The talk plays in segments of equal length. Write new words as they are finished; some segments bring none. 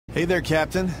Hey there,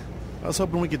 Captain. I was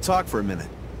hoping we could talk for a minute.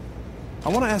 I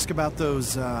want to ask about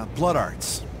those, blood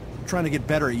arts. I'm trying to get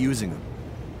better at using them.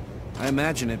 I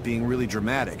imagine it being really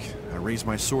dramatic. I raise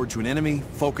my sword to an enemy,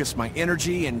 focus my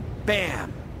energy, and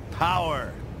BAM!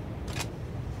 Power!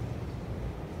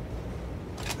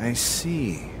 I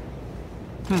see.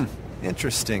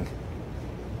 Interesting.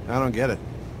 I don't get it.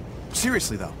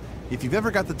 Seriously, though, if you've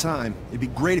ever got the time, it'd be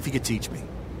great if you could teach me.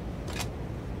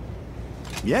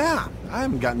 Yeah, I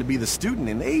haven't gotten to be the student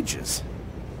in ages.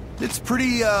 It's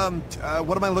pretty,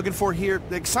 what am I looking for here?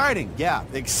 Exciting, yeah,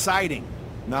 exciting.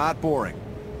 Not boring.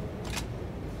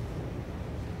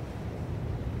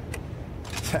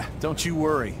 Don't you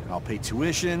worry, I'll pay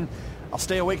tuition, I'll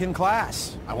stay awake in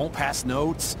class, I won't pass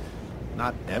notes.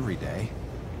 Not every day.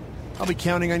 I'll be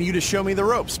counting on you to show me the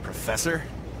ropes, Professor.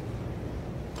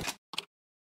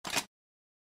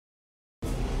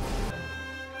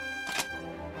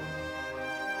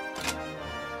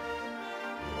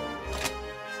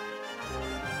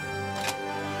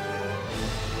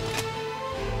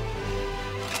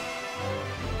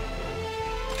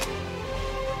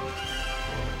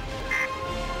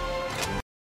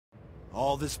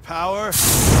 All this power,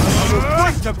 I will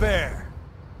bring to bear!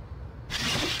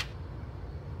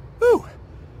 Ooh.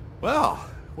 Well,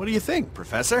 what do you think,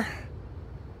 Professor?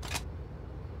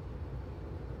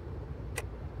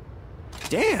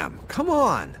 Damn, come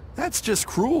on. That's just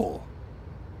cruel.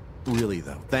 Really,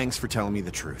 though, thanks for telling me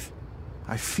the truth.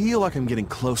 I feel like I'm getting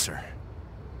closer.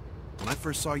 When I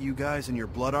first saw you guys in your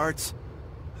blood arts,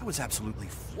 I was absolutely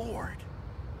floored.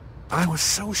 I was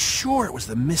so sure it was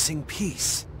the missing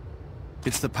piece.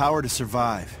 It's the power to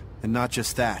survive, and not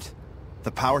just that.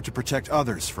 The power to protect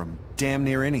others from damn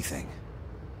near anything.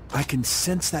 I can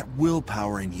sense that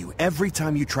willpower in you every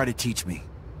time you try to teach me.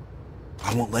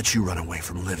 I won't let you run away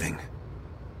from living.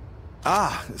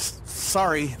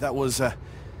 Sorry, that was, have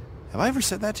I ever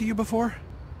said that to you before?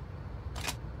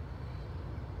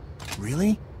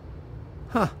 Really?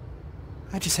 Huh.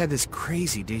 I just had this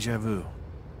crazy déjà vu.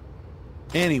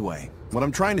 Anyway, what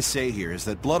I'm trying to say here is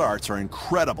that blood arts are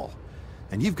incredible.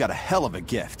 And you've got a hell of a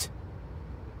gift.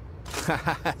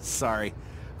 Sorry,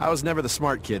 I was never the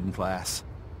smart kid in class.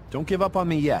 Don't give up on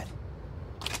me yet.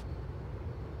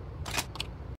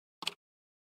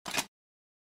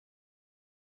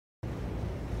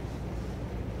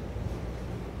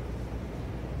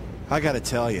 I gotta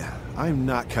tell you, I'm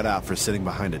not cut out for sitting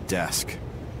behind a desk.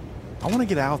 I want to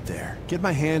get out there, get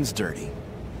my hands dirty.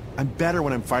 I'm better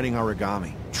when I'm fighting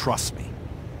origami, trust me.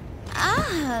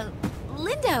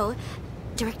 Lindow.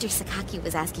 Director Sakaki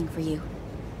was asking for you.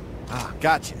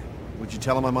 Gotcha. Would you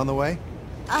tell him I'm on the way?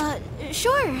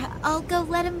 Sure. I'll go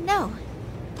let him know.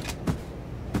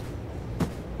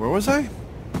 Where was I?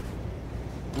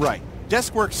 Right.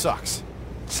 Desk work sucks.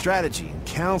 Strategy and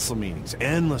council meetings,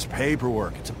 endless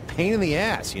paperwork. It's a pain in the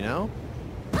ass, you know?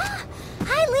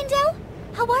 Hi, Lindow.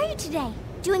 How are you today?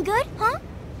 Doing good, huh?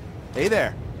 Hey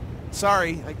there.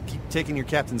 Sorry, I keep taking your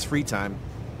captain's free time.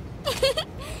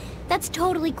 That's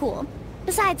totally cool.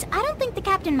 Besides, I don't think the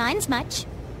captain minds much.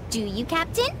 Do you,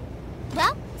 Captain?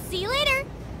 Well, see you later.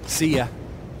 See ya.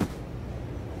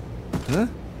 Huh?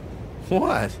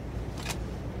 What?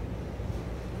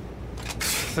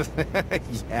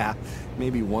 Yeah,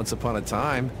 maybe once upon a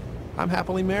time. I'm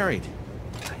happily married.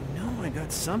 I know I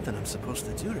got something I'm supposed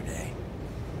to do today.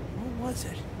 What was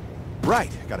it?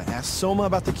 Right, gotta ask Soma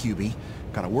about the QB,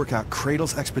 gotta work out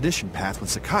Cradle's expedition path with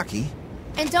Sakaki.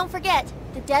 And don't forget,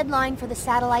 the deadline for the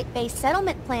satellite-based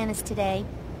settlement plan is today.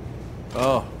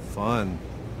 Oh, fun.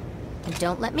 And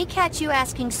don't let me catch you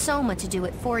asking Soma to do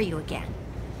it for you again.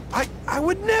 I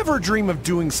would never dream of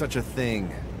doing such a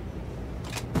thing.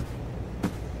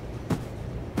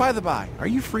 By the by, are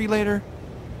you free later?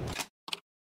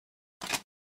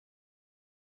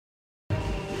 Hey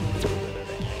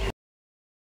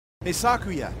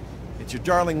Sakuya, it's your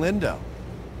darling Lindow.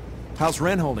 How's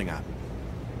Ren holding up?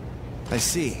 I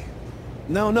see.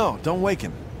 No, don't wake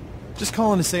him. Just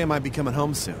calling to say I might be coming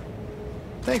home soon.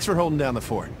 Thanks for holding down the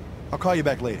fort. I'll call you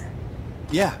back later.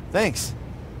 Yeah, thanks.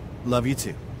 Love you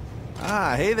too.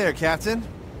 Hey there, Captain.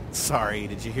 Sorry,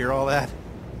 did you hear all that?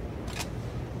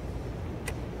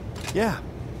 Yeah,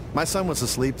 my son was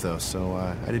asleep though, so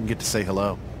I didn't get to say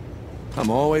hello. I'm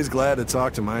always glad to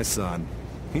talk to my son.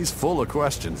 He's full of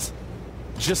questions.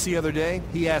 Just the other day,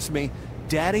 he asked me,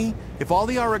 Daddy, if all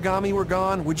the origami were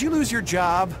gone, would you lose your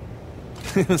job?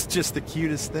 It was just the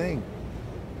cutest thing.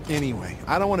 Anyway,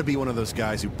 I don't want to be one of those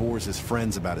guys who bores his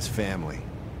friends about his family.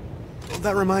 Well,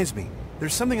 that reminds me,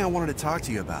 there's something I wanted to talk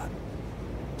to you about.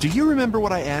 Do you remember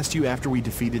what I asked you after we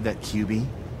defeated that QB?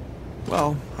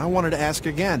 Well, I wanted to ask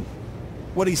again.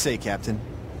 What do you say, Captain?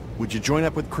 Would you join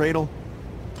up with Cradle?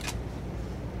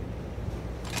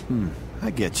 I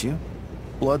get you.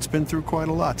 Blood's been through quite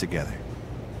a lot together.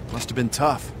 Must have been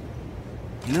tough.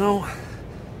 You know,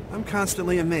 I'm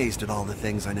constantly amazed at all the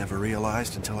things I never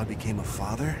realized until I became a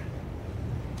father.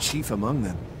 Chief among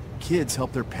them, kids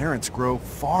help their parents grow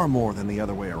far more than the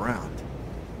other way around.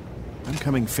 I'm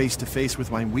coming face to face with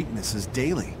my weaknesses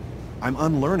daily. I'm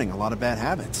unlearning a lot of bad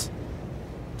habits.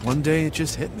 One day it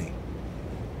just hit me.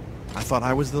 I thought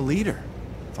I was the leader.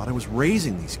 Thought I was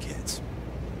raising these kids.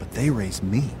 But they raised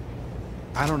me.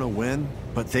 I don't know when,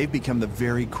 but they've become the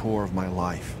very core of my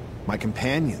life. My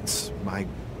companions, my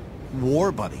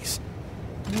war buddies.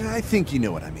 I think you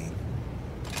know what I mean.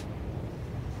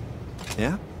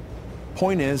 Yeah?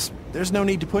 Point is, there's no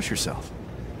need to push yourself.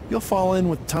 You'll fall in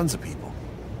with tons of people.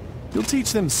 You'll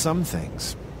teach them some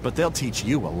things, but they'll teach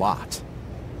you a lot.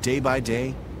 Day by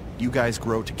day, you guys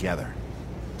grow together.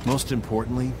 Most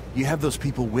importantly, you have those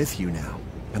people with you now,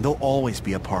 and they'll always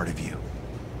be a part of you.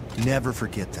 Never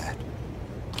forget that.